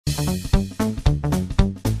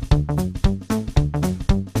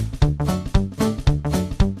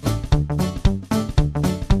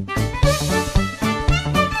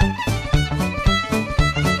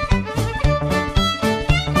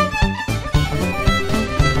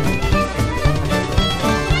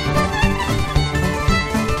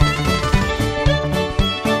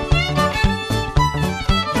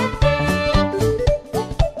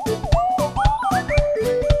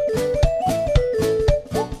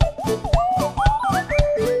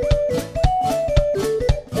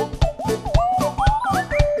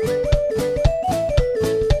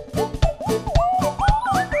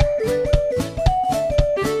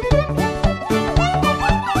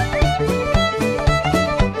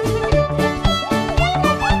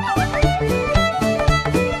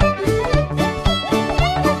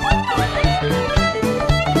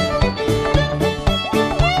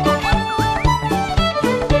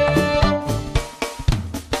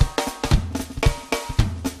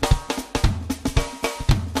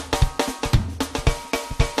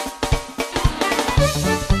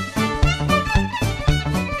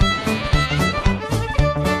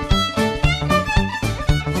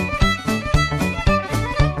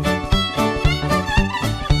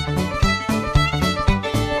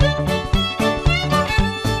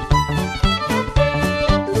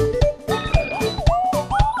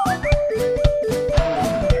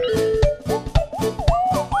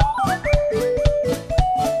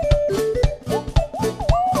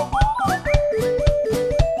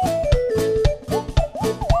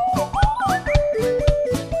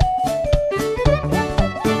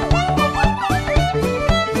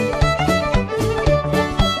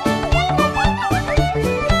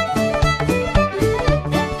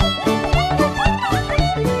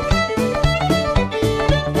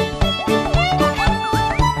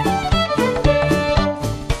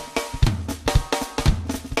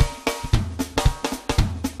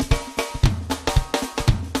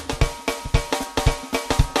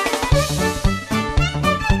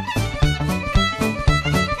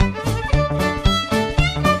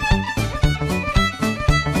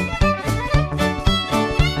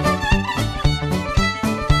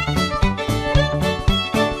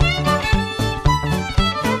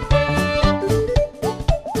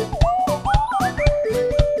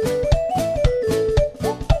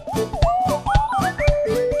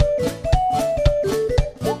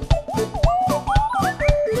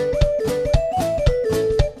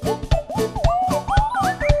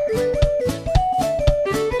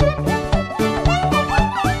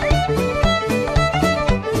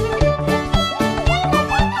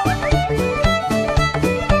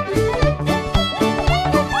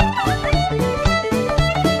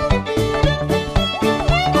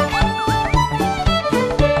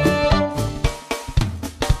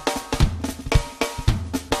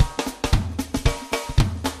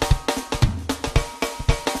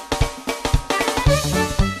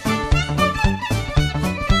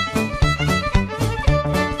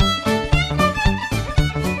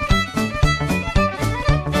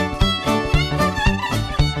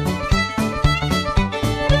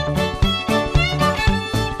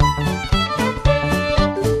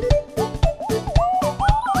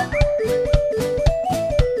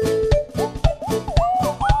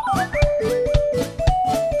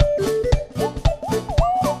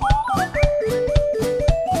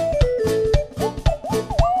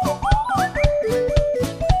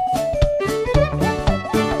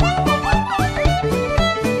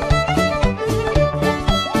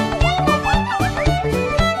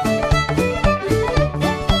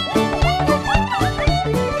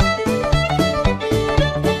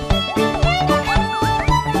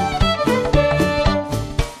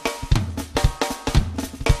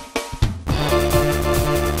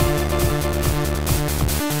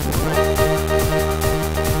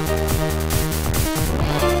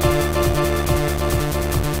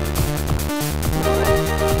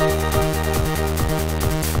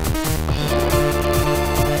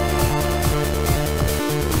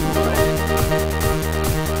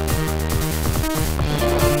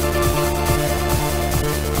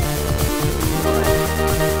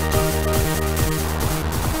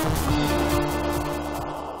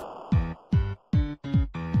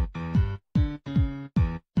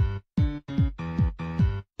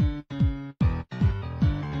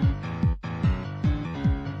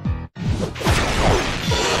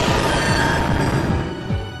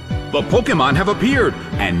The Pokémon have appeared,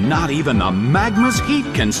 and not even the magma's heat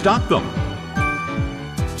can stop them.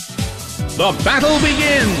 The battle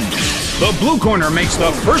begins! The blue corner makes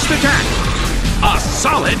the first attack. A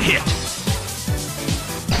solid hit.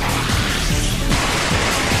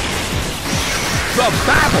 The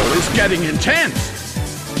battle is getting intense!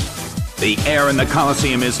 The air in the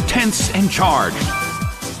Colosseum is tense and charged.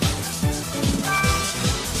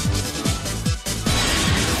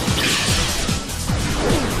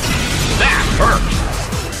 That hurt!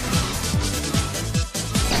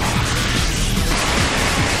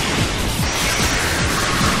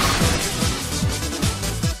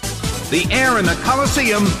 The air in the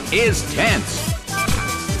Colosseum is tense.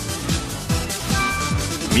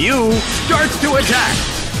 Mew starts to attack.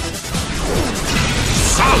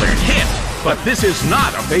 Solid hit, but this is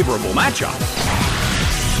not a favorable matchup.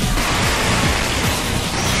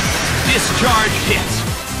 Discharge hits.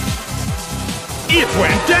 It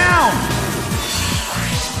went down!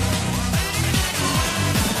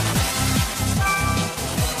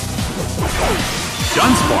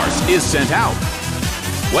 Dunsparce is sent out.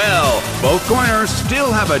 Well, both corners still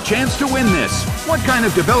have a chance to win this. What kind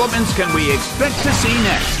of developments can we expect to see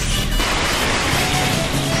next?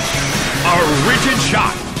 A rigid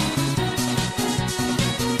shot.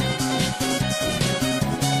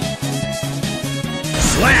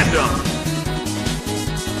 Slammed him.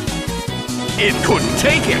 It couldn't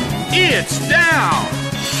take it. It's down.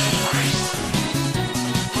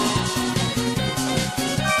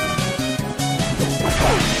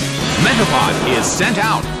 Metapod is sent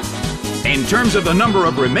out. In terms of the number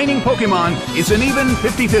of remaining Pokémon, it's an even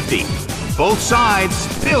 50-50. Both sides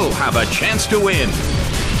still have a chance to win.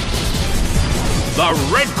 The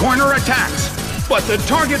red corner attacks, but the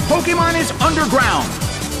target Pokémon is underground.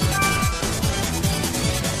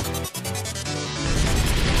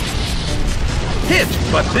 Hit,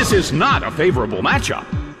 but this is not a favorable matchup.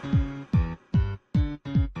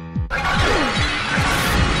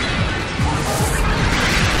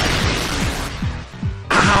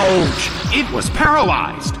 Ouch! It was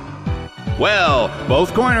paralyzed. Well,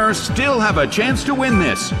 both corners still have a chance to win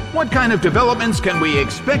this. What kind of developments can we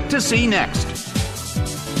expect to see next?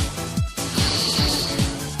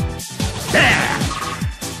 Yeah!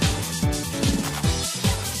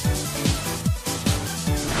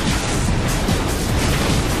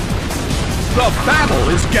 The battle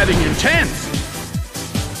is getting intense.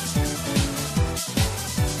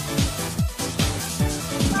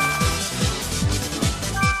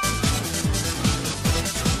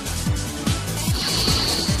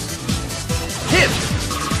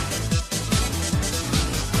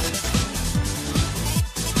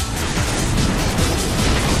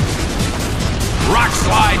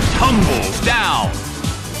 Tumbles down.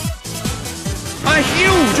 A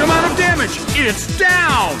huge amount of damage. It's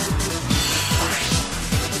down.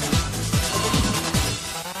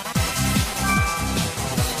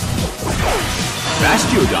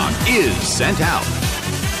 Bastiodon is sent out.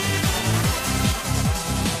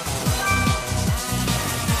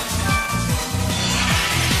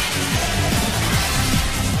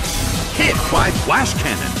 Hit by Flash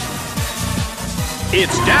Cannon.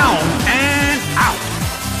 It's down and out.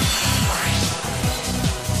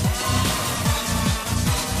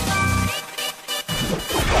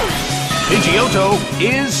 Pidgeotto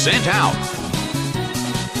is sent out.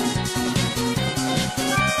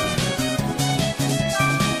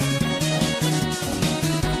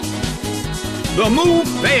 The move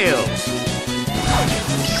fails.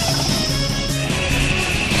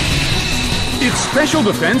 Its special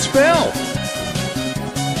defense fell.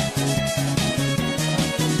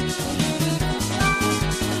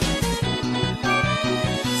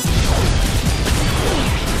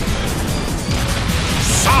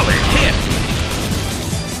 Solid hit.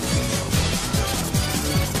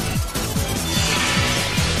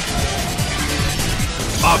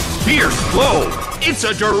 A fierce blow. It's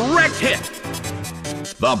a direct hit.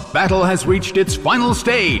 The battle has reached its final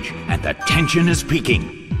stage, and the tension is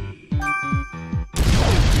peaking.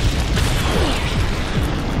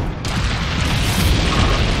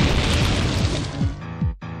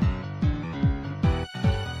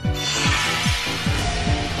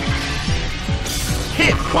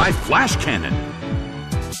 Hit by Flash Cannon.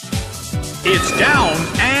 It's down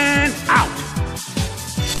and out.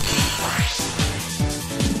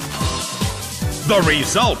 The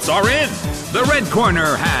results are in. The red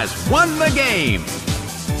corner has won the game.